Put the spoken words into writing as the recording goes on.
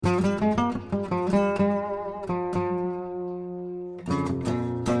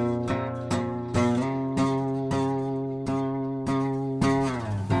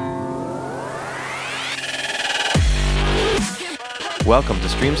Welcome to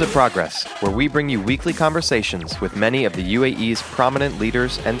Streams of Progress, where we bring you weekly conversations with many of the UAE's prominent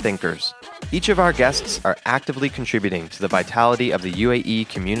leaders and thinkers. Each of our guests are actively contributing to the vitality of the UAE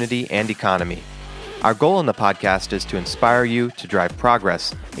community and economy. Our goal in the podcast is to inspire you to drive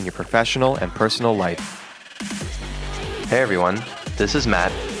progress in your professional and personal life. Hey everyone, this is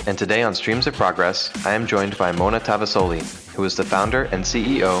Matt, and today on Streams of Progress, I am joined by Mona Tavassoli, who is the founder and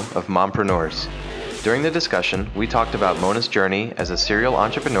CEO of Mompreneurs. During the discussion, we talked about Mona's journey as a serial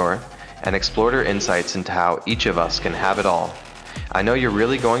entrepreneur and explored her insights into how each of us can have it all. I know you're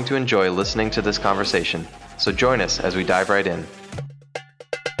really going to enjoy listening to this conversation, so join us as we dive right in.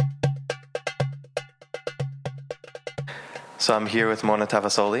 So I'm here with Mona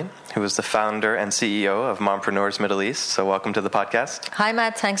Tavassoli, who is the founder and CEO of Mompreneurs Middle East. So welcome to the podcast. Hi,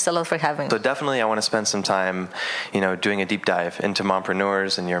 Matt. Thanks a lot for having me. So definitely I want to spend some time, doing a deep dive into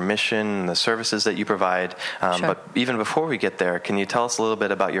Mompreneurs and your mission and the services that you provide. Sure. But even before we get there, can you tell us a little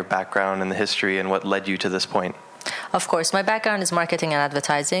bit about your background and the history and what led you to this point? Of course. My background is marketing and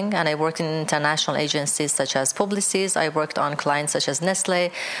advertising, and I worked in international agencies such as Publicis. I worked on clients such as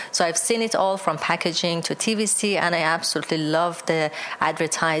Nestle. So I've seen it all from packaging to TVC, and I absolutely love the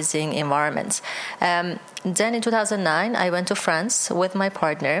advertising environment. Then in 2009, I went to France with my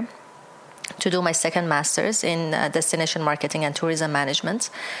partner to do my second master's in destination marketing and tourism management.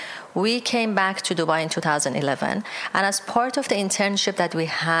 We came back to Dubai in 2011, and as part of the internship that we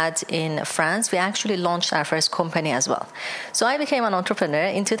had in France, we actually launched our first company as well. So I became an entrepreneur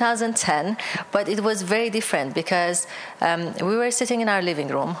in 2010, but it was very different because we were sitting in our living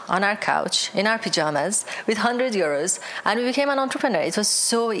room, on our couch, in our pajamas, with 100 euros, and we became an entrepreneur. It was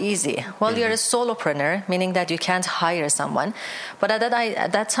so easy. Well, you're a solopreneur, meaning that you can't hire someone, but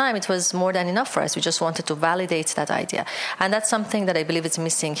at that time, it was more than enough for us. We just wanted to validate that idea, and that's something that I believe is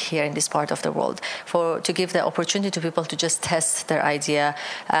missing here in this part of the world, to give the opportunity to people to just test their idea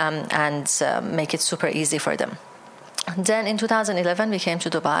and make it super easy for them. Then in 2011, we came to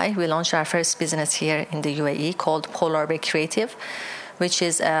Dubai. We launched our first business here in the UAE called Polar Bear Creative, which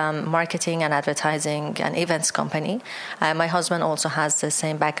is a marketing and advertising and events company. My husband also has the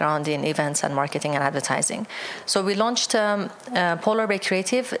same background in events and marketing and advertising. So we launched Polar Bear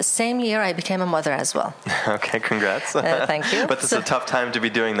Creative. Same year, I became a mother as well. Okay, congrats. Thank you. But this is a tough time to be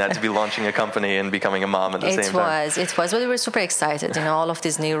doing that, to be launching a company and becoming a mom at the same time. It was. But we were super excited. All of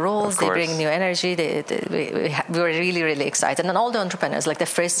these new rules, they bring new energy. We were really, really excited. And all the entrepreneurs, like the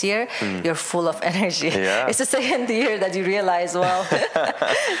first year, you're full of energy. Yeah. It's the second year that you realize, well,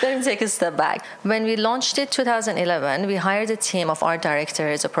 let me take a step back. When we launched it 2011, we hired a team of art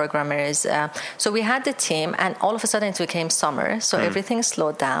directors or programmers. So we had the team, and all of a sudden it became summer, so everything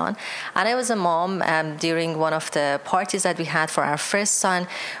slowed down. And I was a mom. During one of the parties that we had for our first son,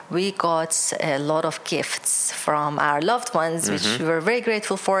 we got a lot of gifts from our loved ones, which we were very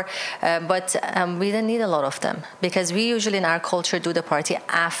grateful for, but we didn't need a lot of them because we usually in our culture do the party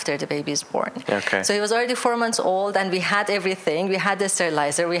after the baby is born. Okay. So he was already 4 months old, and we had everything. We had the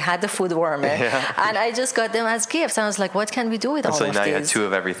sterilizer, we had the food warmer, and I just got them as gifts. I was like, what can we do with all of these? So now you had two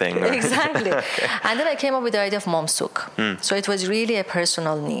of everything. Exactly. Okay. And then I came up with the idea of Mom Souk. So it was really a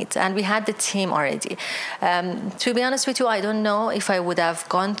personal need, and we had the team already. To be honest with you, I don't know if I would have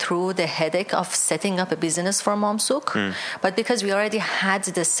gone through the headache of setting up a business for Mom Souk, but because we already had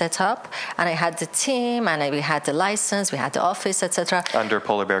the setup, and I had the team, and we had the license, we had the office, etc. Under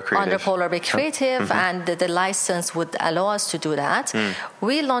Polar Bear Creative. And the license would allow us to do that.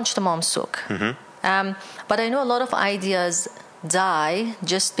 We launched Mom Souk. But I know a lot of ideas die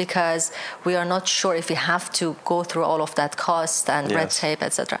just because we are not sure if we have to go through all of that cost and red tape,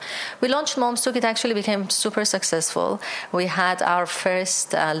 etc. We launched Mom Souk. It actually became super successful. We had our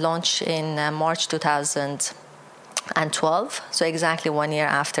first launch in March 2012, so exactly 1 year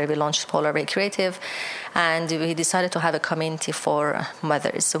after we launched Polar Bear Creative, and we decided to have a community for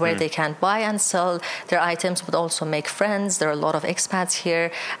mothers where they can buy and sell their items, but also make friends. There are a lot of expats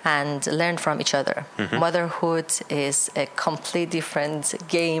here and learn from each other. Motherhood is a complete different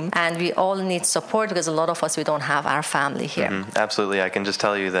game, and we all need support because a lot of us, we don't have our family here. Absolutely. I can just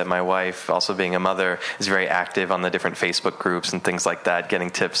tell you that my wife, also being a mother, is very active on the different Facebook groups and things like that, getting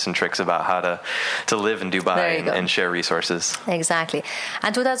tips and tricks about how to live in Dubai and share resources. Exactly.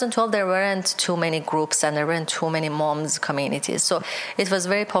 And 2012, there weren't too many groups and there weren't too many moms communities. So it was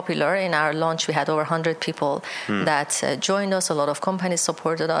very popular. In our launch, we had over 100 people that joined us. A lot of companies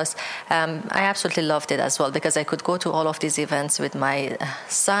supported us. I absolutely loved it as well because I could go to all of these events with my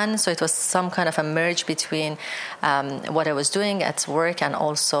son. So it was some kind of a merge between what I was doing at work and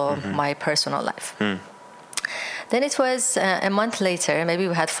also my personal life. Then it was a month later, maybe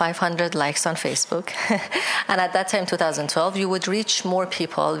we had 500 likes on Facebook. And at that time, 2012, you would reach more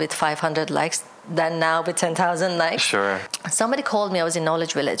people with 500 likes than now with 10,000 likes. Sure. Somebody called me, I was in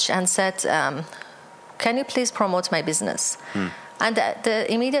Knowledge Village, and said, can you please promote my business? And the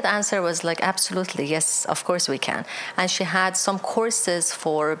immediate answer was like, absolutely, yes, of course we can. And she had some courses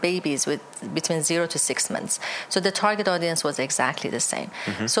for babies with between 0 to 6 months. So the target audience was exactly the same.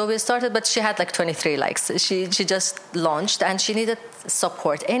 So we started, but she had like 23 likes. She just launched, and she needed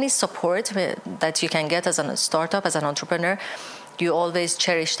support. Any support that you can get as a startup, as an entrepreneur, you always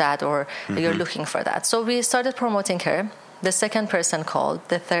cherish that, or you're looking for that. So we started promoting her. The second person called,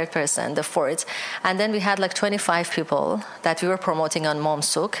 the third person, the fourth. And then we had like 25 people that we were promoting on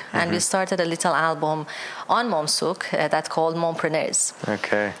Momsuk. And we started a little album on Momsuk that called Mompreneurs.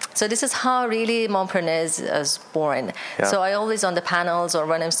 Okay. So this is how really Mompreneurs was born. Yeah. So I always on the panels or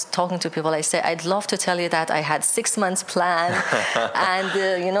when I'm talking to people, I say, I'd love to tell you that I had 6 months plan and,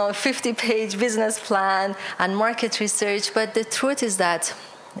 50-page business plan and market research. But the truth is that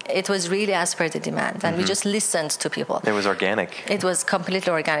it was really as per the demand, and we just listened to people. It was organic. It was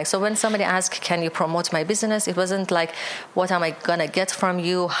completely organic. So when somebody asked, can you promote my business? It wasn't like, what am I going to get from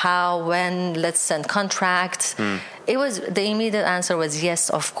you? How, when, let's send contracts. It was, the immediate answer was yes,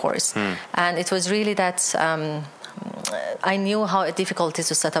 of course. And it was really that I knew how difficult it is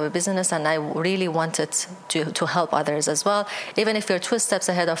to set up a business, and I really wanted to help others as well. Even if we're 2 steps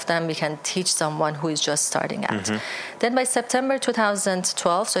ahead of them, we can teach someone who is just starting out. Then by September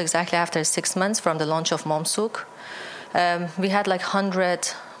 2012, so exactly after 6 months from the launch of Momsuk, we had like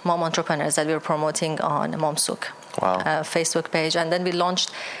 100 mom entrepreneurs that we were promoting on Momsuk. Wow. Facebook page. And then we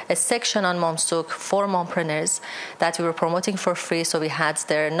launched a section on Momsuk for mompreneurs that we were promoting for free. So we had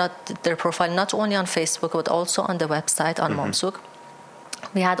their profile not only on Facebook, but also on the website on Momsuk.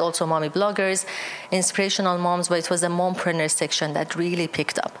 We had also mommy bloggers, inspirational moms, but it was the mompreneur section that really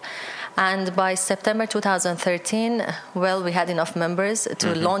picked up. And by September 2013, we had enough members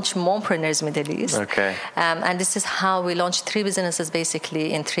to launch Mompreneurs Middle East. Okay. And this is how we launched 3 businesses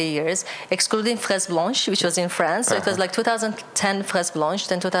basically in 3 years, excluding Fraise Blanche, which was in France. So it was like 2010 Fraise Blanche,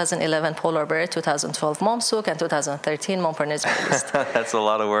 then 2011 Polar Bear, 2012 Momsuk, and 2013 Mompreneurs Middle East. That's a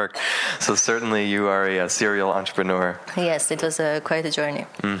lot of work. So certainly you are a serial entrepreneur. Yes, it was quite a journey.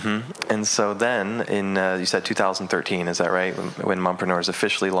 And so then in, you said 2013, is that right? When Mompreneurs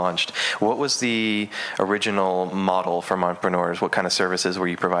officially launched. What was the original model for Mompreneurs? What kind of services were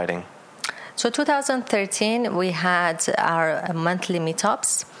you providing? So 2013, we had our monthly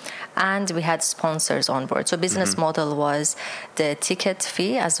meetups, and we had sponsors on board. So business model was the ticket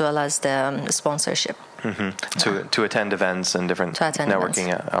fee as well as the sponsorship. To attend events and different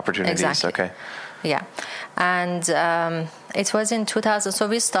networking opportunities. Exactly. Okay. Yeah. And it was in 2000. So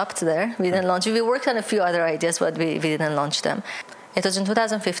we stopped there. We didn't launch. We worked on a few other ideas, but we didn't launch them. It was in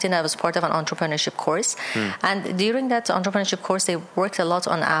 2015 I was part of an entrepreneurship course. And during that entrepreneurship course, they worked a lot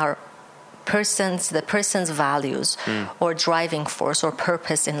on the person's values or driving force or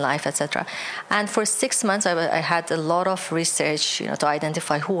purpose in life, etc. And for 6 months, I had a lot of research, to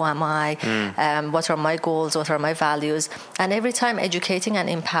identify who am I, what are my goals, what are my values. And every time educating and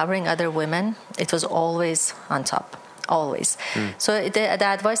empowering other women, it was always on top. Always. So the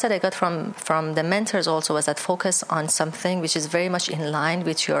advice that I got from the mentors also was that focus on something which is very much in line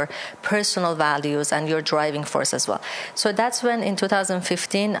with your personal values and your driving force as well. So that's when in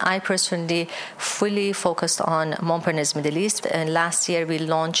 2015 I personally fully focused on Mompreneurs Middle East, and last year we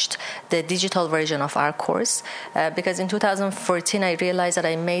launched the digital version of our course because in 2014 I realized that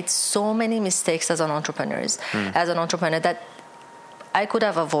I made so many mistakes as an entrepreneur that I could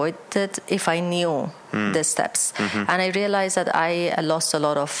have avoided if I knew the steps. And I realized that I lost a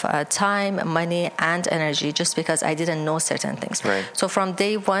lot of time, money, and energy just because I didn't know certain things. Right. So from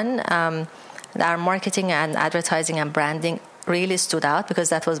day one, our marketing and advertising and branding really stood out because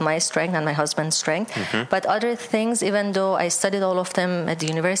that was my strength and my husband's strength. But other things, even though I studied all of them at the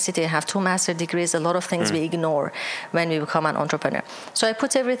university, I have 2 master's degrees, a lot of things we ignore when we become an entrepreneur. So I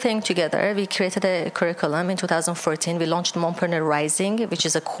put everything together. We created a curriculum in 2014. We launched Mompreneur Rising, which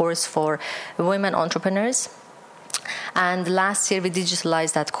is a course for women entrepreneurs. And last year we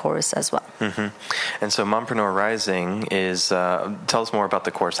digitalized that course as well. And so Mompreneur Rising is, tell us more about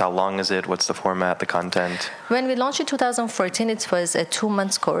the course. How long is it? What's the format, the content? When we launched in 2014, it was a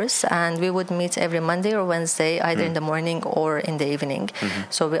 2-month course, and we would meet every Monday or Wednesday, either in the morning or in the evening.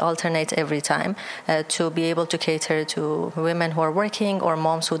 So we alternate every time to be able to cater to women who are working or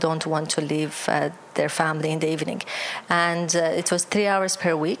moms who don't want to leave their family in the evening. And it was 3 hours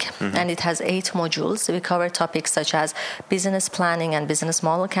per week, and it has 8 modules. We cover topics such as business planning and business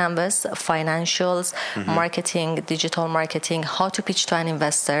model canvas, financials, marketing, digital marketing, how to pitch to an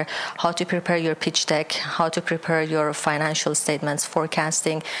investor, how to prepare your pitch deck, how to prepare your financial statements,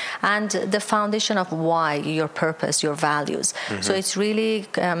 forecasting, and the foundation of why, your purpose, your values. So it's really,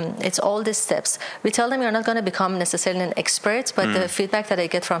 it's all the steps. We tell them you're not going to become necessarily an expert, but the feedback that I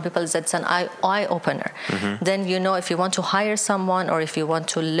get from people is that it's an eye-opener. Then you know if you want to hire someone or if you want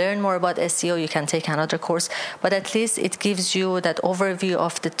to learn more about SEO, you can take another course. But at least it gives you that overview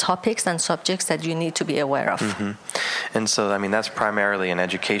of the topics and subjects that you need to be aware of. And so, I mean, that's primarily an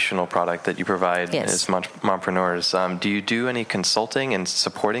educational product that you provide as Mompreneurs. Do you do any consulting and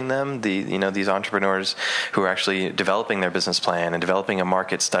supporting them, these entrepreneurs who are actually developing their business plan and developing a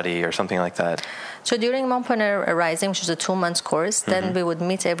market study or something like that? So during Mompreneur Rising, which is a 2-month course, then we would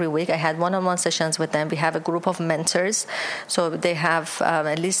meet every week. I had one-on-one sessions with them. We have a group of mentors. So they have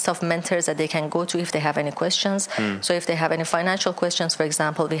a list of mentors that they can go to if they have any questions. So if they have any financial questions, for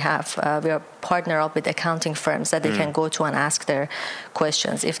example, we are partnered up with accounting firms that they can go to and ask their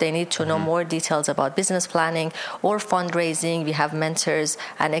questions. If they need to know more details about business planning or fundraising, we have mentors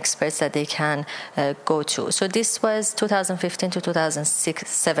and experts that they can go to. So this was 2015 to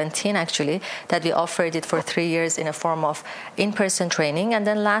 2017, actually, that we offered it for 3 years in a form of in-person training. And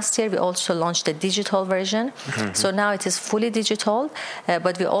then last year, we also launched the digital version. So now it is fully digital,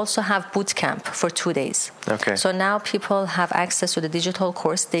 but we also have boot camp for 2 days. Okay. So now people have access to the digital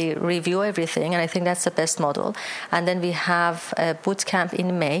course. They review everything, and I think that's the best model. And then we have a boot camp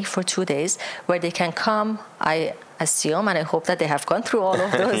in May for 2 days where they can come. I assume, and I hope that they have gone through all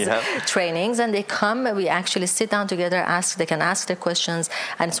of those trainings, and they come, we actually sit down together, they can ask their questions,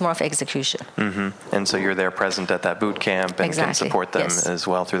 and it's more of execution. And so you're there present at that boot camp and can support them as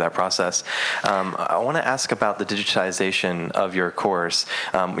well through that process. I want to ask about the digitization of your course.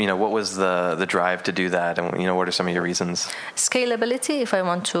 What was the drive to do that, and what are some of your reasons? Scalability, if I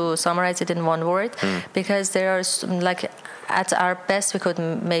want to summarize it in one word, because there are at our best, we could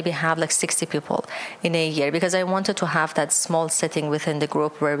maybe have 60 people in a year, because I wanted to have that small setting within the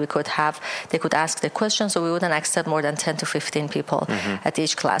group where they could ask their questions, so we wouldn't accept more than 10 to 15 people at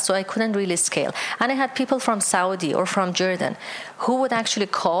each class. So I couldn't really scale. And I had people from Saudi or from Jordan who would actually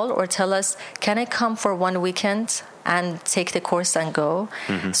call or tell us, can I come for 1 weekend and take the course and go?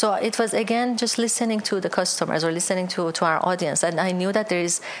 So it was, again, just listening to the customers or listening to our audience. And I knew that there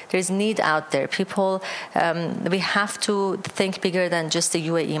is need out there. People, we have to think bigger than just the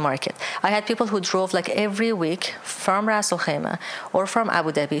UAE market. I had people who drove every week from Ras Al Khaimah or from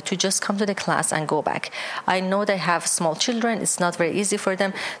Abu Dhabi to just come to the class and go back. I know they have small children. It's not very easy for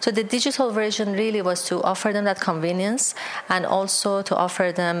them. So the digital version really was to offer them that convenience and also to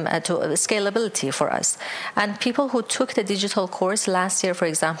offer them to scalability for us. And people who took the digital course last year, for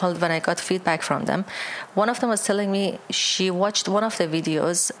example, when I got feedback from them, one of them was telling me she watched one of the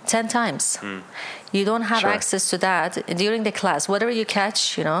videos 10 times. You don't have access to that during the class. Whatever you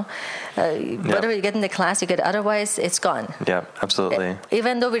catch, whatever you get in the class, you get. Otherwise, it's gone. Yeah, absolutely.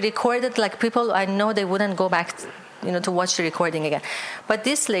 Even though we recorded, people, I know they wouldn't go back to watch the recording again. But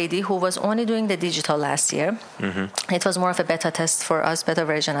this lady who was only doing the digital last year, it was more of a beta test for us, beta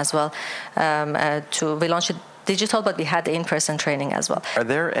version as well. We launched it digital, but we had the in-person training as well. Are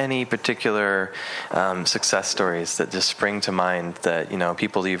there any particular success stories that just spring to mind that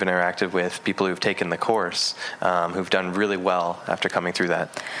people you've interacted with, people who've taken the course, who've done really well after coming through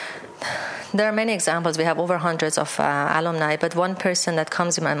that? There are many examples. We have over hundreds of alumni, but one person that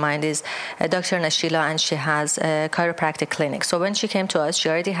comes in my mind is Dr. Nashila, and she has a chiropractic clinic. So when she came to us, she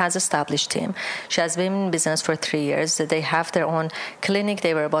already has established team. She has been in business for 3 years. They have their own clinic.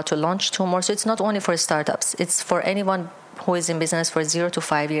 They were about to launch 2 more. So it's not only for startups. It's for anyone who is in business for 0 to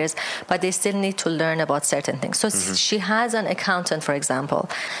 5 years, but they still need to learn about certain things. So she has an accountant, for example.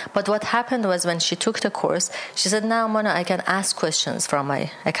 But what happened was when she took the course, she said, now, Mona, I can ask questions from my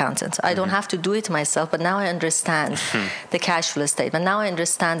accountant. I don't have to do it myself, but now I understand the cash flow statement. Now I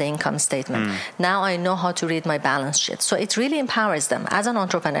understand the income statement. Now I know how to read my balance sheet. So it really empowers them as an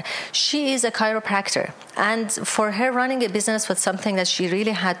entrepreneur. She is a chiropractor. And for her, running a business was something that she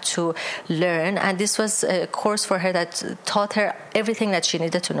really had to learn. And this was a course for her that taught her everything that she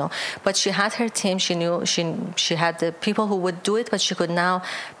needed to know. But she had her team. She knew she had the people who would do it, but she could now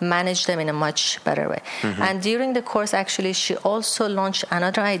manage them in a much better way. And during the course, actually, she also launched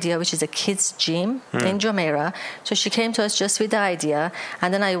another idea, which is a kids gym in Jumeirah. So she came to us just with the idea, and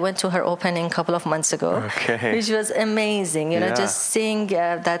then I went to her opening a couple of months ago, which was amazing. Just seeing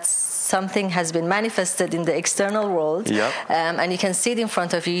that something has been manifested in the external world, and you can see it in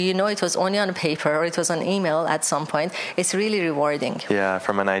front of you. You know, it was only on paper or it was on email at some point. It's really rewarding. Yeah,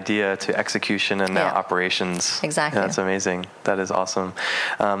 from an idea to execution and now operations. Exactly. Yeah, that's amazing. That is awesome.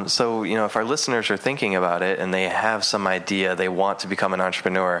 So, if our listeners are thinking about it and they have some idea, they want to become an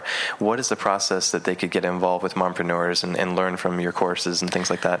entrepreneur, what is the process that they could get involved with Mompreneurs and learn from your courses and things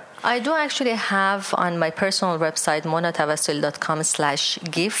like that? I do actually have on my personal website,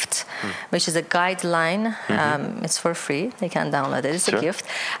 monatavassoli.com/gift, which is a guideline. It's for free. They can download it. It's a gift.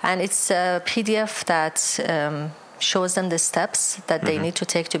 And it's a PDF that shows them the steps that they need to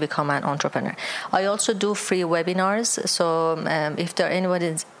take to become an entrepreneur. I also do free webinars. So if there anyone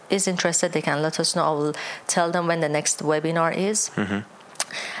is interested, they can let us know. I will tell them when the next webinar is.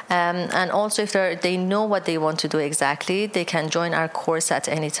 And also, if they know what they want to do exactly, they can join our course at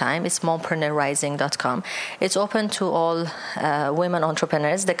any time. It's mompreneursrising.com. It's open to all women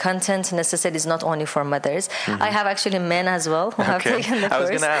entrepreneurs. The content necessary is not only for mothers. I have actually men as well who have taken the course. I was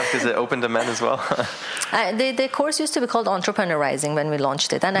going to ask, is it open to men as well? The course used to be called Entrepreneur Rising when we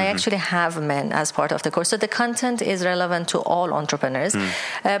launched it, and I actually have men as part of the course. So the content is relevant to all entrepreneurs.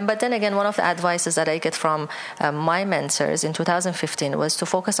 But then again, one of the advices that I get from my mentors in 2015 was to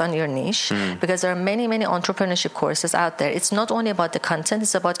focus on your niche, because there are many entrepreneurship courses out there. It's not only about the content,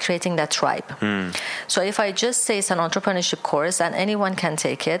 it's about creating that tribe. So if I just say it's an entrepreneurship course and anyone can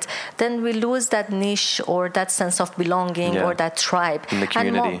take it, then we lose that niche or that sense of belonging or that tribe in the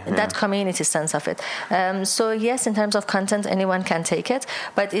community, and that community sense of it. So yes, in terms of content, anyone can take it,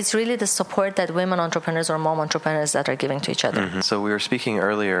 but it's really the support that women entrepreneurs or mom entrepreneurs that are giving to each other. So we were speaking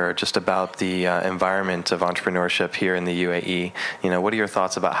earlier just about the environment of entrepreneurship here in the UAE. What are your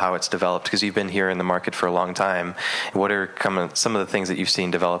thoughts about how it's developed? Because you've been here in the market for a long time. What are some of the things that you've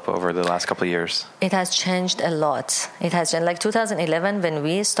seen develop over the last couple of years? It has changed a lot. It has changed. Like 2011 when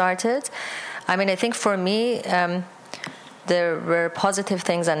we started, I think for me, there were positive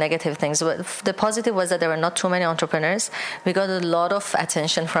things and negative things. The positive was that there were not too many entrepreneurs. We got a lot of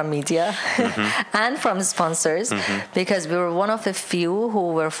attention from media and from sponsors because we were one of the few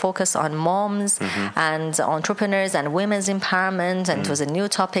who were focused on moms and entrepreneurs and women's empowerment, and it was a new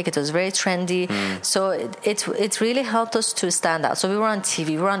topic. It was very trendy. So it really helped us to stand out. So we were on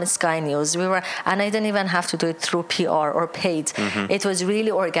TV, we were on Sky News, and I didn't even have to do it through PR or paid. It was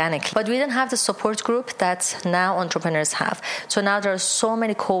really organic. But we didn't have the support group that now entrepreneurs have. So now there are so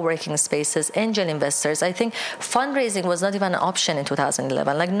many co-working spaces, angel investors. I think fundraising was not even an option in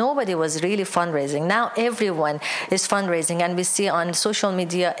 2011. Like nobody was really fundraising. Now everyone is fundraising, and we see on social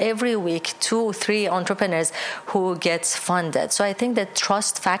media every week 2-3 entrepreneurs who get funded. So I think the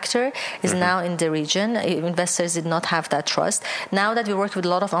trust factor is now in the region. Investors did not have that trust. Now that we work with a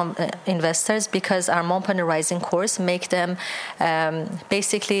lot of investors, because our Mompreneur Rising course make them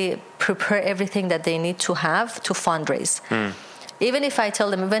basically prepare everything that they need to have to fundraise. Even if I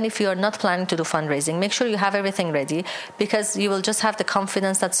tell them, even if you're not planning to do fundraising, make sure you have everything ready, because you will just have the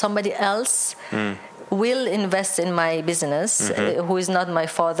confidence that somebody else will invest in my business, who is not my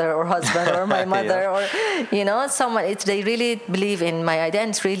father or husband or my mother or someone. They really believe in my idea,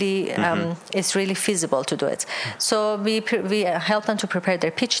 and it's really feasible to do it. So we help them to prepare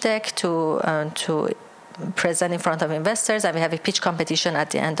their pitch deck to present in front of investors, and we have a pitch competition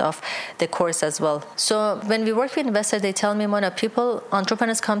at the end of the course as well. So when we work with investors, they tell me, Mona,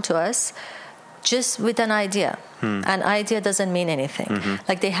 entrepreneurs come to us just with an idea. An idea doesn't mean anything.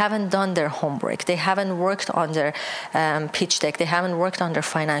 Like they haven't done their homework. They haven't worked on their pitch deck. They haven't worked on their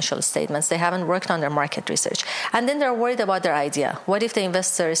financial statements. They haven't worked on their market research. And then they're worried about their idea. What if the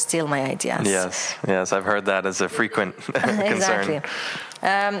investors steal my ideas? Yes, I've heard that as a frequent concern. Exactly.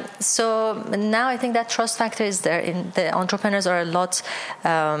 So now I think that trust factor is there. The entrepreneurs are a lot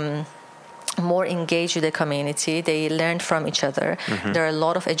more engaged with the community. They learn from each other. There are a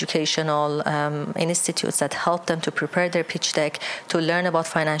lot of educational institutes that help them to prepare their pitch deck, to learn about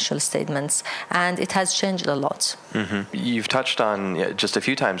financial statements, and it has changed a lot. You've touched on just a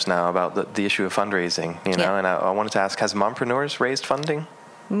few times now about the issue of fundraising, and I wanted to ask, has Mompreneurs raised funding?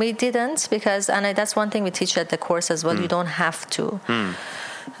 We didn't, because, and that's one thing we teach at the course as well, you don't have to.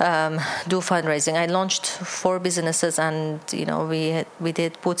 do fundraising. I launched 4 businesses, and we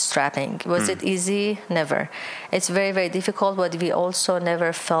did bootstrapping. Was it easy? Never. It's very, very difficult, but we also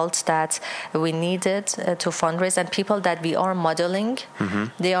never felt that we needed to fundraise. And people that we are modeling,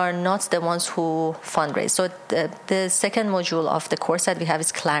 they are not the ones who fundraise. So the second module of the course that we have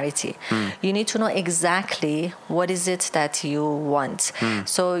is clarity. You need to know exactly what is it that you want.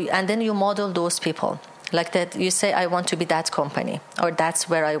 So, and then you model those people. Like that, you say, I want to be that company, or that's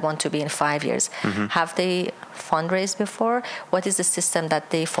where I want to be in 5 years. Have they fundraised before? What is the system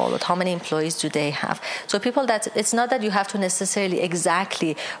that they followed? How many employees do they have? So people that, it's not that you have to necessarily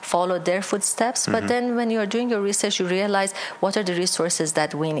exactly follow their footsteps, but then when you're doing your research, you realize what are the resources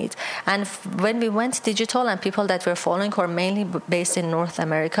that we need. And when we went digital, and people that we're following who are mainly based in North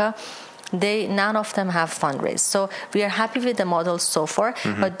America, none of them have fundraised. So we are happy with the model so far,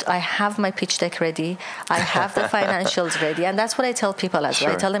 but I have my pitch deck ready. I have the financials ready. And that's what I tell people as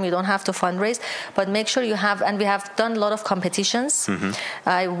well. I tell them you don't have to fundraise, but make sure you have, and we have done a lot of competitions.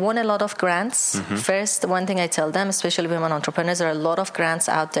 I won a lot of grants. First, one thing I tell them, especially women entrepreneurs, there are a lot of grants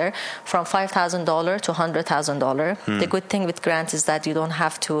out there from $5,000 to $100,000. The good thing with grants is that you don't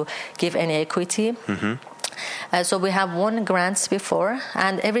have to give any equity. So we have won grants before,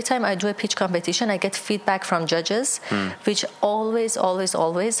 and every time I do a pitch competition, I get feedback from judges, which always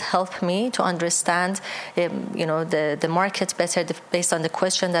help me to understand, the market better based on the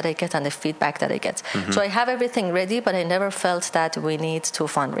question that I get and the feedback that I get. So I have everything ready, but I never felt that we need to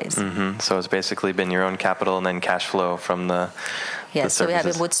fundraise. So it's basically been your own capital and then cash flow from the. Yes, so we have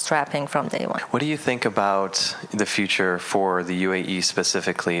been bootstrapping from day one. What do you think about the future for the UAE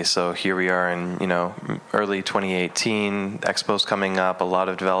specifically? So here we are in, early 2018, Expo's coming up, a lot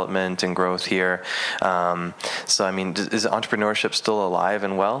of development and growth here. So, I mean, is entrepreneurship still alive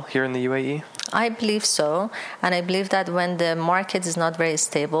and well here in the UAE? I believe so. And I believe that when the market is not very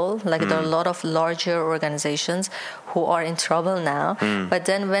stable, like there are a lot of larger organizations who are in trouble now. But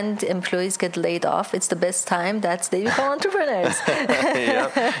then when the employees get laid off, it's the best time that they become entrepreneurs.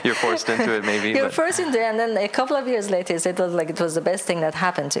 You're forced into it maybe. You're forced into it, and then a couple of years later, it was the best thing that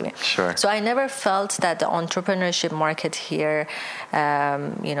happened to me. Sure. So I never felt that the entrepreneurship market here, I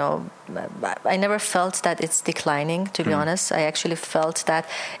never felt that it's declining, to be honest. I actually felt that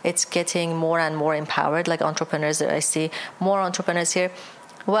it's getting more and more empowered, like entrepreneurs. I see more entrepreneurs here.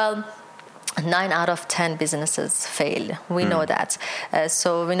 Well, 9 out of 10 businesses fail. We know that.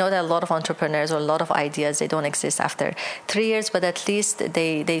 So we know that a lot of entrepreneurs or a lot of ideas, they don't exist after 3 years, but at least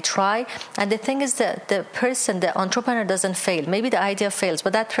they try. And the thing is that the entrepreneur doesn't fail. Maybe the idea fails,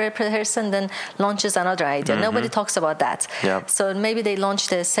 but that person then launches another idea. Nobody talks about that. Yep. So maybe they launch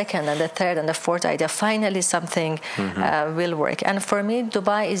the second and the third and the fourth idea. Finally, something will work. And for me,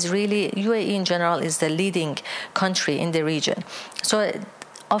 Dubai is really, UAE in general is the leading country in the region. So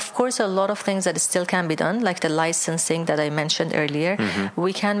of course, a lot of things that still can be done, like the licensing that I mentioned earlier.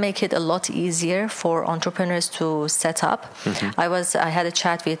 We can make it a lot easier for entrepreneurs to set up. I had a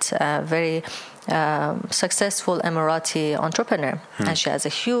chat with a very successful Emirati entrepreneur, and she has a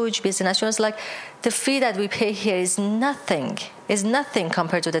huge business. She was like, the fee that we pay here is nothing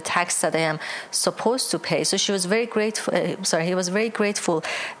compared to the tax that I am supposed to pay. So she was very grateful. He was very grateful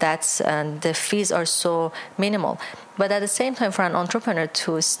that the fees are so minimal. But at the same time, for an entrepreneur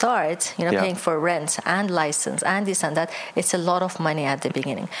to start, paying for rent and license and this and that, it's a lot of money at the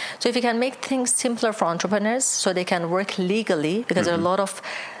beginning. So if you can make things simpler for entrepreneurs so they can work legally, because there are a lot of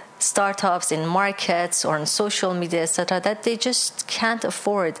startups in markets or on social media, etc., that they just can't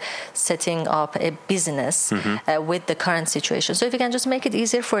afford setting up a business with the current situation. So if you can just make it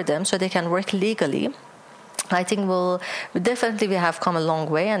easier for them so they can work legally, I think we have come a long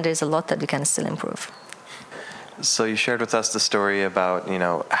way, and there's a lot that we can still improve. So you shared with us the story about,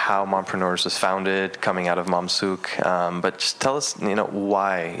 how Mompreneurs was founded, coming out of Mamsouk. But just tell us,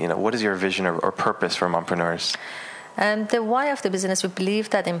 why, what is your vision or purpose for Mompreneurs? The why of the business, we believe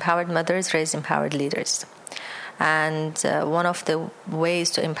that empowered mothers raise empowered leaders. And one of the ways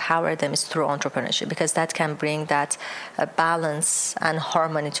to empower them is through entrepreneurship, because that can bring that balance and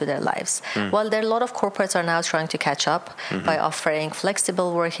harmony to their lives. Well, there are a lot of corporates are now trying to catch up by offering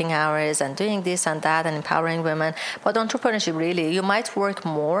flexible working hours and doing this and that and empowering women. But entrepreneurship, really, you might work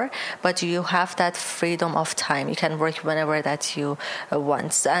more, but you have that freedom of time. You can work whenever that you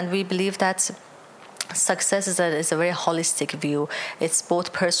want. And we believe that success is a very holistic view. It's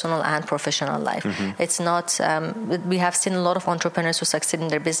both personal and professional life. It's not, we have seen a lot of entrepreneurs who succeed in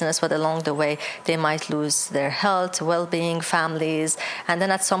their business, but along the way, they might lose their health, well-being, families, and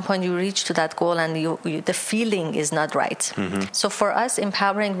then at some point you reach to that goal and the feeling is not right. So for us,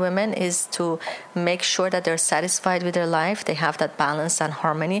 empowering women is to make sure that they're satisfied with their life, they have that balance and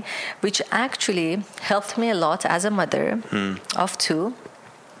harmony, which actually helped me a lot as a mother of two.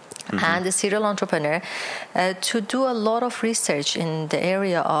 And a serial entrepreneur, to do a lot of research in the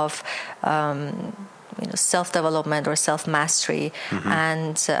area of self-development or self-mastery.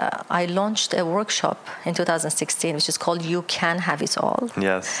 And I launched a workshop in 2016, which is called You Can Have It All.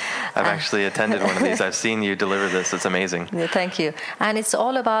 Yes, I've actually attended one of these. I've seen you deliver this. It's amazing. Yeah, thank you. And it's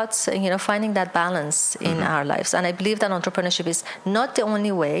all about, finding that balance in our lives. And I believe that entrepreneurship is not the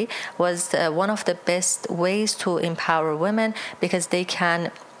only way, was one of the best ways to empower women, because they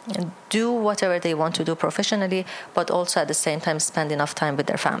can do whatever they want to do professionally, but also at the same time spend enough time with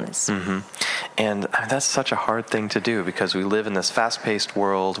their families. And that's such a hard thing to do, because we live in this fast-paced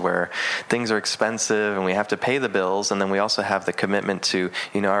world where things are expensive and we have to pay the bills, and then we also have the commitment to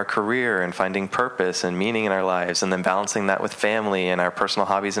our career and finding purpose and meaning in our lives, and then balancing that with family and our personal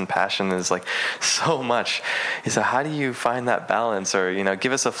hobbies and passion is like so much. So how do you find that balance? Or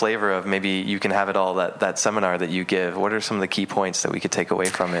give us a flavor of, maybe You Can Have It All, that seminar that you give. What are some of the key points that we could take away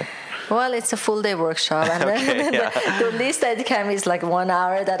from it? Well, it's a full-day workshop, and the least that can be is like 1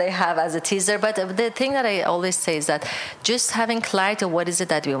 hour that I have as a teaser. But the thing that I always say is that just having clarity of what is it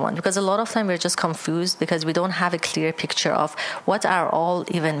that we want, because a lot of time we're just confused because we don't have a clear picture of what our all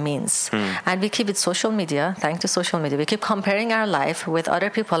even means. And we keep it social media, thanks to social media, we keep comparing our life with other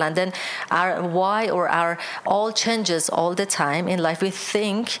people, and then our why or our all changes all the time in life. We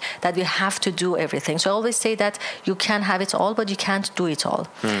think that we have to do everything. So I always say that you can have it all, but you can't do it all.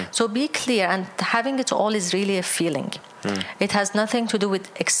 So be clear, and having it all is really a feeling. It has nothing to do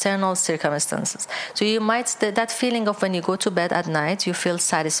with external circumstances. So you might, that feeling of when you go to bed at night, you feel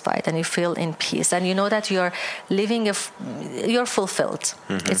satisfied and you feel in peace, and you know that you're living, you're fulfilled.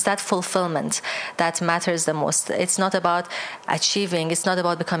 It's that fulfillment that matters the most. It's not about achieving, it's not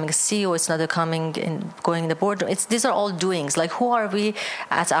about becoming a CEO, it's not going in the boardroom. These are all doings. Like, who are we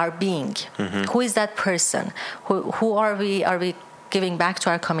at our being? Who is that person? Who are we? Are we giving back to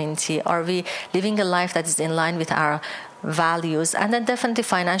our community? Are we living a life that is in line with our values? And then definitely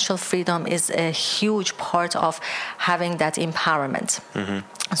financial freedom is a huge part of having that empowerment.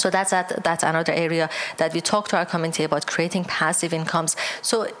 So that's another area that we talk to our community about, creating passive incomes.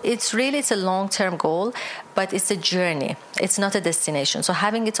 So it's a long-term goal, but it's a journey. It's not a destination. So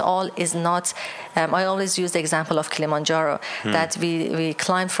having it all is not, I always use the example of Kilimanjaro, that we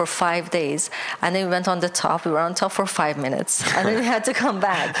climbed for 5 days, and then we went on the top. We were on top for 5 minutes, and then we had to come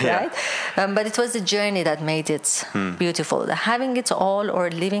back, right? But it was the journey that made it beautiful. Having it all, or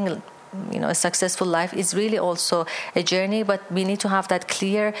living a successful life, is really also a journey, but we need to have that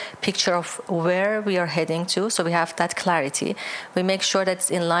clear picture of where we are heading to. So we have that clarity. We make sure that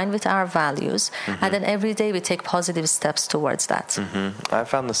it's in line with our values, and then every day we take positive steps towards that. I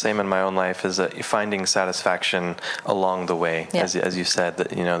found the same in my own life, is that finding satisfaction along the way, as you said, that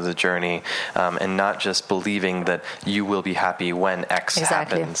the journey, and not just believing that you will be happy when X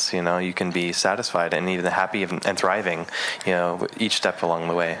happens. You can be satisfied and even happy and thriving, each step along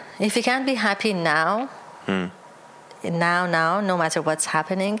the way. If you can't be happy now, no matter what's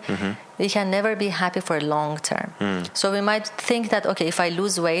happening, we can never be happy for a long term. So we might think that, okay, if I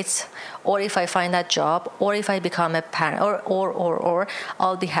lose weight, or if I find that job, or if I become a parent, or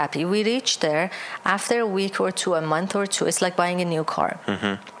I'll be happy. We reach there after a week or two, a month or two. It's like buying a new car.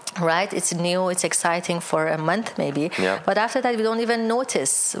 Right? It's new, it's exciting for a month maybe, but after that we don't even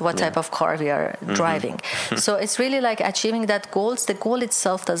notice what type of car we are driving. So it's really like achieving that goals. The goal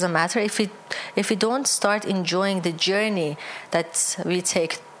itself doesn't matter if we don't start enjoying the journey that we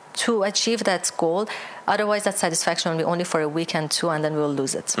take to achieve that goal. Otherwise, that satisfaction will be only for a week and two, and then we'll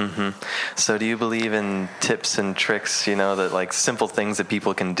lose it. So do you believe in tips and tricks, that like simple things that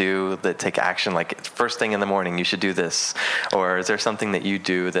people can do that take action, like first thing in the morning, you should do this? Or is there something that you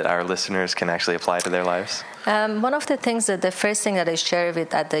do that our listeners can actually apply to their lives? One of the things the first thing that I share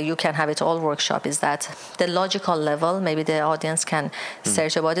at the You Can Have It All workshop is that the logical level, maybe the audience can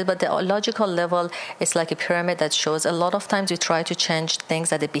search about it, but the logical level is like a pyramid that shows a lot of times we try to change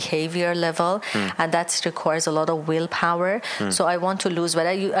things at the behavior level, and that that requires a lot of willpower. So I want to lose weight.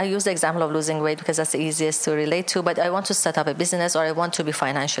 I use the example of losing weight because that's the easiest to relate to, but I want to set up a business, or I want to be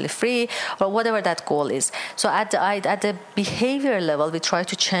financially free, or whatever that goal is. So at the behavior level, we try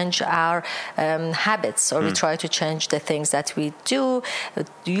to change our habits, or we try to change the things that we do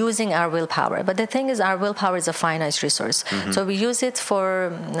using our willpower. But the thing is, our willpower is a finite resource. So we use it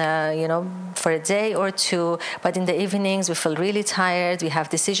for a day or two, but in the evenings we feel really tired, we have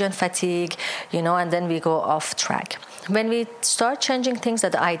decision fatigue, and then we go off track. When we start changing things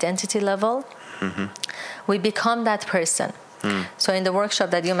at the identity level, we become that person. So in the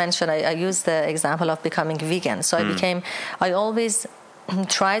workshop that you mentioned, I used the example of becoming vegan. So I always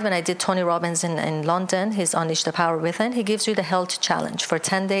tried, when I did Tony Robbins in London, his Unleash the Power Within, he gives you the health challenge for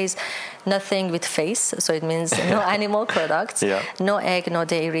 10 days, nothing with face. So it means no animal products, no egg, no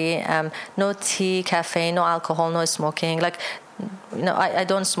dairy, no tea, caffeine, no alcohol, no smoking. I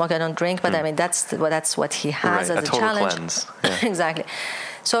don't smoke, I don't drink, but I mean, that's what he has as a challenge. Cleanse. Exactly.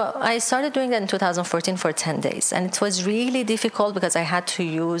 So I started doing that in 2014 for 10 days. And it was really difficult because I had to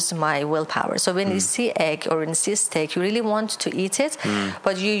use my willpower. So when you see egg or when you see steak, you really want to eat it,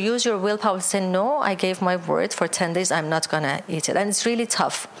 but you use your willpower to say, no, I gave my word for 10 days, I'm not going to eat it. And it's really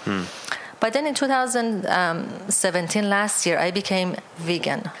tough. But then in 2017, last year, I became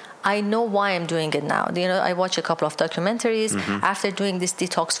vegan. I know why I'm doing it now. I watch a couple of documentaries. After doing this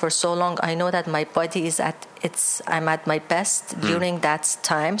detox for so long, I know that my body is I'm at my best during that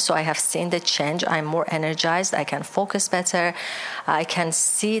time. So I have seen the change. I'm more energized. I can focus better. I can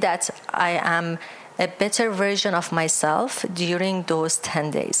see that I am a better version of myself during those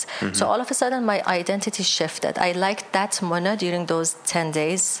 10 days. So all of a sudden, my identity shifted. I liked that Mona during those 10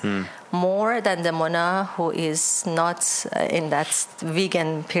 days more than the Mona who is not in that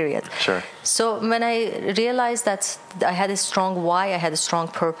vegan period. Sure. So when I realized that I had a strong why, I had a strong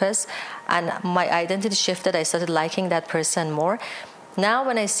purpose, and my identity shifted, I started liking that person more. Now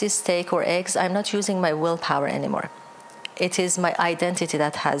when I see steak or eggs, I'm not using my willpower anymore. It is my identity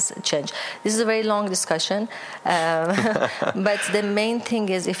that has changed. This is a very long discussion, but the main thing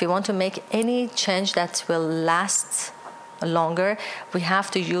is, if we want to make any change that will last longer, we have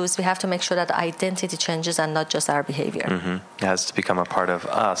to make sure that the identity changes and not just our behavior. It has to become a part of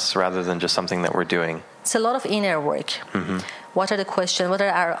us rather than just something that we're doing. It's a lot of inner work. What are the questions? What are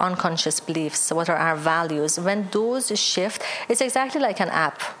our unconscious beliefs? What are our values? When those shift, it's exactly like an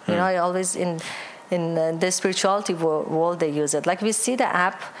app. I always in the spirituality world, they use it. Like we see the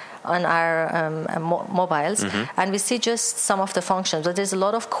app on our mobiles, and we see just some of the functions, but there's a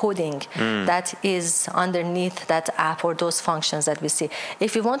lot of coding that is underneath that app or those functions that we see.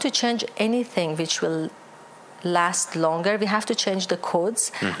 If we want to change anything which will last longer, we have to change the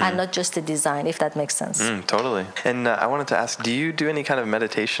codes and not just the design, if that makes sense. Totally. And I wanted to ask, do you do any kind of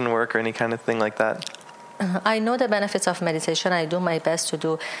meditation work or any kind of thing like that? I know the benefits of meditation. I do my best to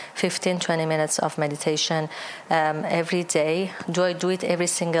do 15-20 minutes of meditation every day. Do I do it every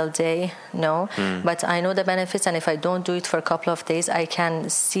single day? No. But I know the benefits, and if I don't do it for a couple of days, I can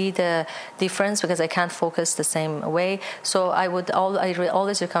see the difference because I can't focus the same way. So I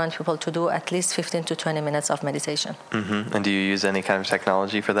always recommend people to do at least 15 to 20 minutes of meditation. And do you use any kind of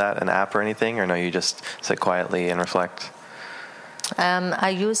technology for that, an app or anything, or no, you just sit quietly and reflect?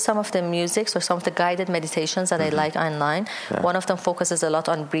 I use some of the music or some of the guided meditations that I like online. One of them focuses a lot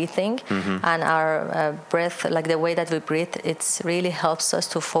on breathing and our breath, like the way that we breathe. It really helps us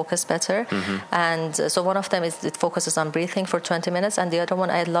to focus better. And so one of them it focuses on breathing for 20 minutes, and the other one,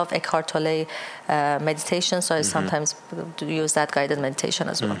 I love Eckhart Tolle meditation, so I sometimes use that guided meditation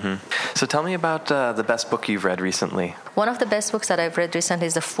as well. So tell me about the best book you've read recently. One of the best books that I've read recently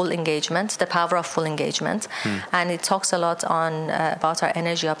is The Full Engagement, The Power of Full Engagement, and it talks a lot about our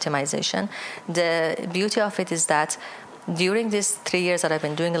energy optimization. The beauty of it is that during these 3 years that I've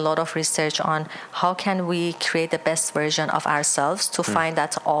been doing a lot of research on how can we create the best version of ourselves to find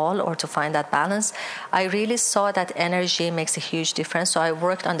that all or to find that balance, I really saw that energy makes a huge difference. So I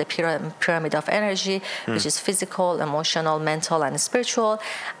worked on the pyramid of energy, which is physical, emotional, mental, and spiritual.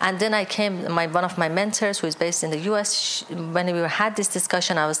 And then one of my mentors, who is based in the US, when we had this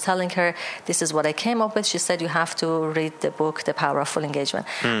discussion, I was telling her, this is what I came up with. She said, you have to read the book, The Power of Full Engagement.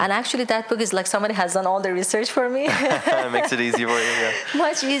 And actually that book is like somebody has done all the research for me. It makes it easy for you, yeah.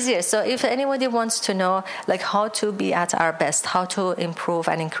 Much easier. So if anybody wants to know like how to be at our best, how to improve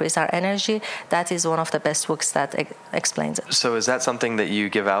and increase our energy, that is one of the best books that explains it. So is that something that you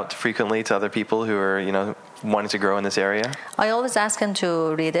give out frequently to other people who are, wanting to grow in this area? I always ask them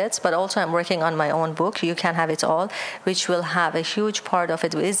to read it, but also I'm working on my own book, You Can Have It All, which will have a huge part of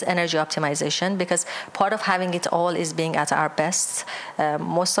it is energy optimization, because part of having it all is being at our best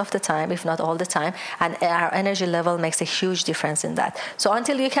most of the time, if not all the time, and our energy level makes a huge difference in that. So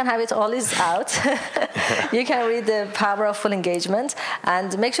until You Can Have It All is out, you can read The Power of Full Engagement,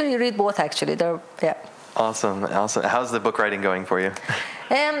 and make sure you read both, actually. Awesome. How's the book writing going for you?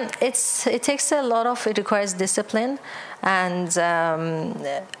 It takes it requires discipline, and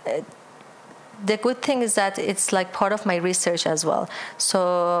the good thing is that it's like part of my research as well.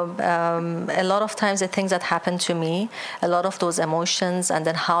 So a lot of times the things that happen to me, a lot of those emotions, and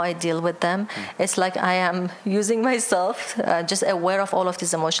then how I deal with them, it's like I am using myself, just aware of all of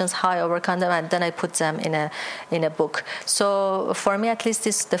these emotions, how I overcome them, and then I put them in a book. So for me, at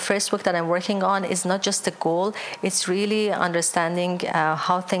least, the first book that I'm working on is not just the goal, it's really understanding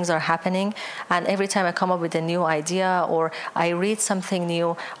how things are happening. And every time I come up with a new idea or I read something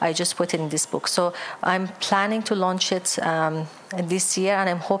new, I just put it in this book. So I'm planning to launch it this year, and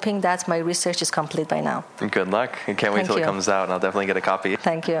I'm hoping that my research is complete by now. Good luck. I can't wait till it comes out, and I'll definitely get a copy.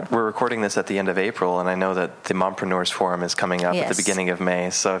 Thank you. We're recording this at the end of April, and I know that the Mompreneurs Forum is coming up at the beginning of May.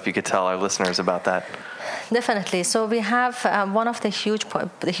 So if you could tell our listeners about that. Definitely. So we have one of the huge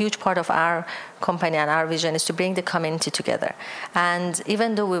part of our company and our vision is to bring the community together. And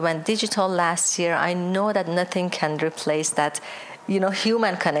even though we went digital last year, I know that nothing can replace that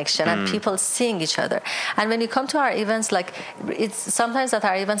human connection and people seeing each other. And when you come to our events, like it's sometimes at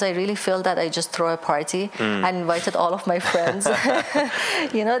our events, I really feel that I just throw a party and invited all of my friends.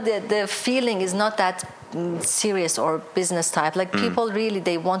 The feeling is not that serious or business type. Like people really,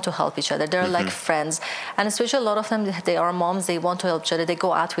 they want to help each other. They're like friends. And especially a lot of them, they are moms, they want to help each other. They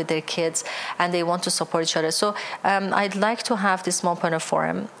go out with their kids and they want to support each other. So I'd like to have this Mompreneur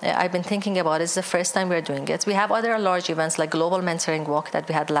Forum. I've been thinking about it. It's the first time we're doing it. We have other large events like Global Mentoring Walk that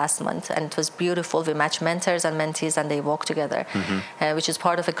we had last month, and it was beautiful. We match mentors and mentees and they walk together, which is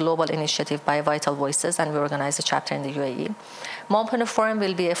part of a global initiative by Vital Voices, and we organize a chapter in the UAE. Mompreneur Forum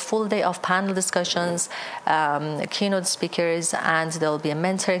will be a full day of panel discussions, keynote speakers, and there will be a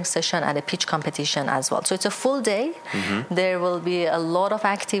mentoring session and a pitch competition as well. So it's a full day. There will be a lot of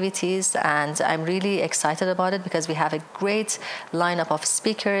activities, and I'm really excited about it because we have a great lineup of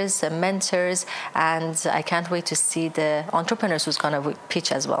speakers, mentors, and I can't wait to see the entrepreneurs who's going to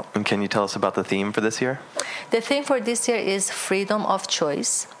pitch as well. And can you tell us about the theme for this year? The theme for this year is freedom of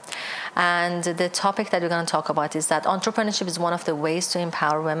choice. And the topic that we're going to talk about is that entrepreneurship is one of the ways to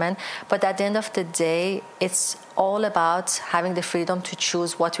empower women. But at the end of the day, it's all about having the freedom to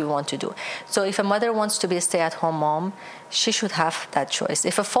choose what we want to do. So if a mother wants to be a stay-at-home mom, she should have that choice.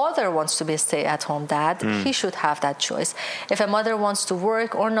 If a father wants to be a stay-at-home dad, he should have that choice. If a mother wants to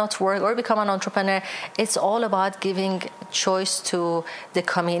work or not work or become an entrepreneur, it's all about giving choice to the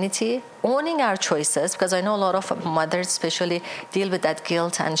community, owning our choices, because I know a lot of mothers especially deal with that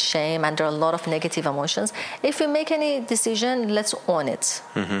guilt and shame, and there are a lot of negative emotions. If we make any decision, let's own it.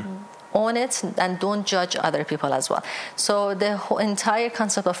 Own it and don't judge other people as well. So the whole entire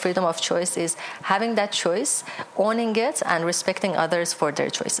concept of freedom of choice is having that choice, owning it, and respecting others for their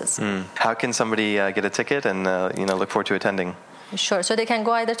choices. How can somebody get a ticket and look forward to attending? Sure. So they can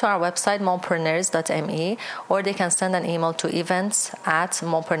go either to our website, mompreneurs.me, or they can send an email to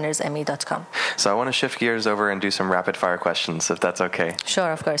events@mompreneursme.com. So I want to shift gears over and do some rapid fire questions, if that's okay.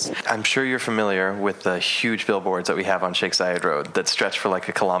 Sure, of course. I'm sure you're familiar with the huge billboards that we have on Sheikh Zayed Road that stretch for like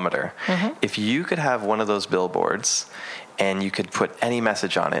a kilometer. If you could have one of those billboards and you could put any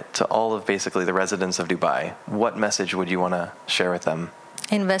message on it to all of basically the residents of Dubai, what message would you want to share with them?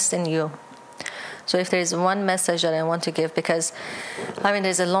 Invest in you. So if there is one message that I want to give, because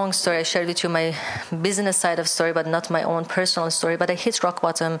there's a long story. I shared with you my business side of story, but not my own personal story. But I hit rock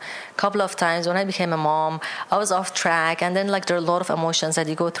bottom a couple of times. When I became a mom, I was off track. And then there are a lot of emotions that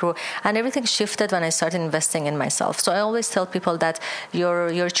you go through. And everything shifted when I started investing in myself. So I always tell people that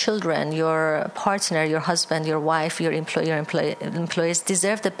your children, your partner, your husband, your wife, your employees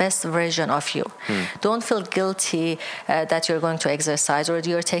deserve the best version of you. Don't feel guilty that you're going to exercise or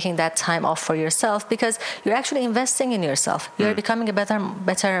you're taking that time off for yourself, because you're actually investing in yourself. You're becoming a better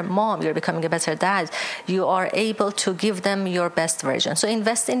mom. You're becoming a better dad. You are able to give them your best version. So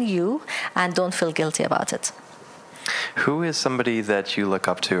invest in you and don't feel guilty about it. Who is somebody that you look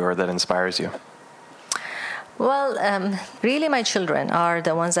up to or that inspires you? Well, really my children are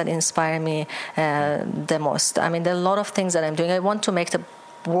the ones that inspire me the most. There are a lot of things that I'm doing. I want to make the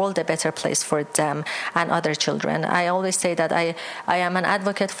world a better place for them and other children. I always say that I am an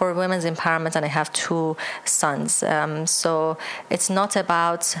advocate for women's empowerment, and I have 2 sons. So it's not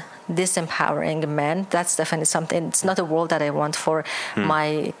about disempowering men. That's definitely something. It's not a world that I want for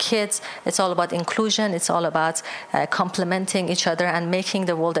my kids. It's all about inclusion. It's all about complementing each other and making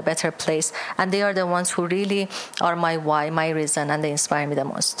the world a better place. And they are the ones who really are my why, my reason, and they inspire me the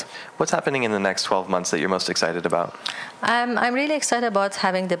most. What's happening in the next 12 months that you're most excited about? I'm really excited about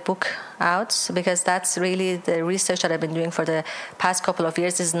having the book out, because that's really the research that I've been doing for the past couple of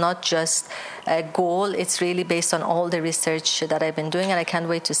years. Is not just a goal. It's really based on all the research that I've been doing, and I can't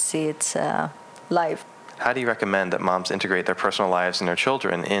wait to see it live. How do you recommend that moms integrate their personal lives and their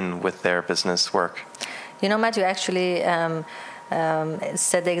children in with their business work? You know, Matt, you actually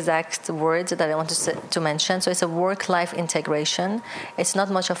said the exact words that I wanted to mention. So it's a work-life integration. It's not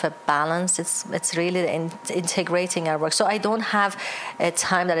much of a balance. It's really integrating our work. So I don't have a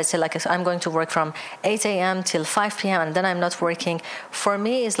time that I say, like, I'm going to work from 8 a.m. till 5 p.m. and then I'm not working. For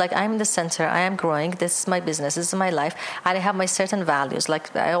me, it's like I'm in the center. I am growing. This is my business. This is my life. And I have my certain values.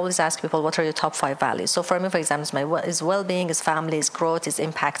 Like I always ask people, what are your top 5 values? So for me, for example, is well-being, is family, is growth, is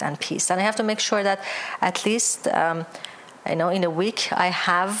impact, and peace. And I have to make sure that at least in a week, I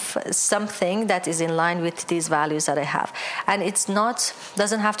have something that is in line with these values that I have. And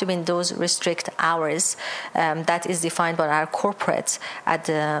doesn't have to be in those restrict hours that is defined by our corporate at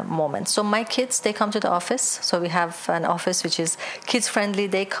the moment. So my kids, they come to the office. So we have an office which is kids-friendly.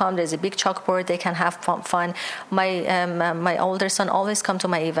 They come, there's a big chalkboard, they can have fun. My older son always come to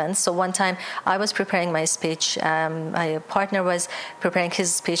my events. So one time I was preparing my speech, my partner was preparing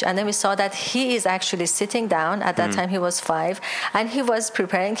his speech, and then we saw that he is actually sitting down. At that time he was 5, and he was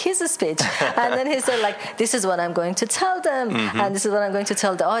preparing his speech. And then he said, like, this is what I'm going to tell them, and this is what I'm going to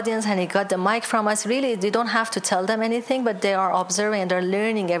tell the audience. And he got the mic from us. Really, you don't have to tell them anything, but they are observing and they're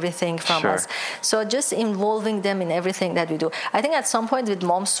learning everything from us. So just involving them in everything that we do. I think at some point with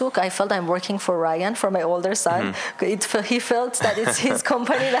Momsuk, I felt I'm working for Ryan, for my older son. He felt that it's his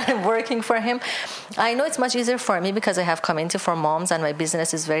company, that I'm working for him. I know it's much easier for me because I have community for moms, and my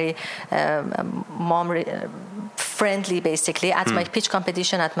business is very friendly, basically. At my pitch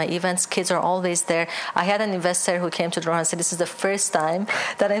competition, at my events, kids are always there. I had an investor who came to the door and said, this is the first time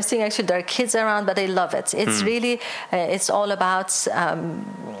that I'm seeing actually there are kids around, but I love it. It's really, it's all about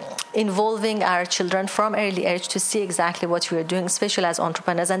involving our children from early age to see exactly what we are doing, especially as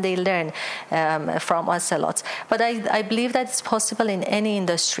entrepreneurs, and they learn from us a lot. But I believe that it's possible in any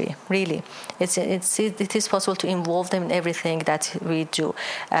industry, really. It is possible to involve them in everything that we do.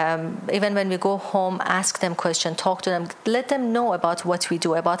 Even when we go home, ask them questions, talk to them, let them know about what we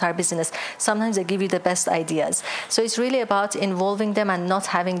do, about our business. Sometimes they give you the best ideas. So it's really about involving them and not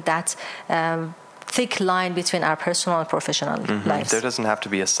having that thick line between our personal and professional lives. There doesn't have to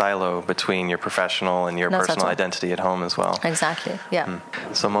be a silo between your professional and your personal identity at home as well. Exactly, yeah.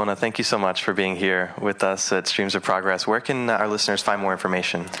 So Mona, thank you so much for being here with us at Streams of Progress. Where can our listeners find more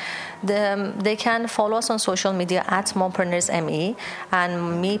information? They can follow us on social media at Mompreneurs ME,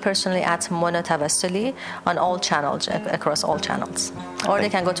 and me personally at Mona Tavassoli on all channels, across all channels. Or they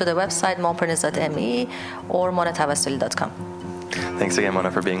can go to the website mompreneurs.me or monatavassoli.com. Thanks again,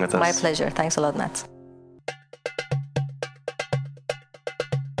 Mona, for being with us. My pleasure. Thanks a lot, Matt.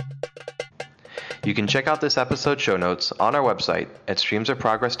 You can check out this episode's show notes on our website at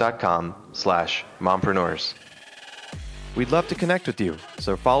streamsofprogress.com/mompreneurs. We'd love to connect with you,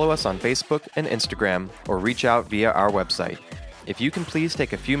 so follow us on Facebook and Instagram or reach out via our website. If you can please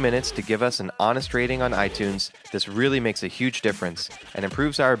take a few minutes to give us an honest rating on iTunes, this really makes a huge difference and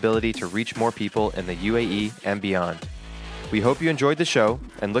improves our ability to reach more people in the UAE and beyond. We hope you enjoyed the show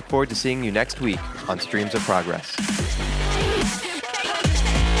and look forward to seeing you next week on Streams of Progress.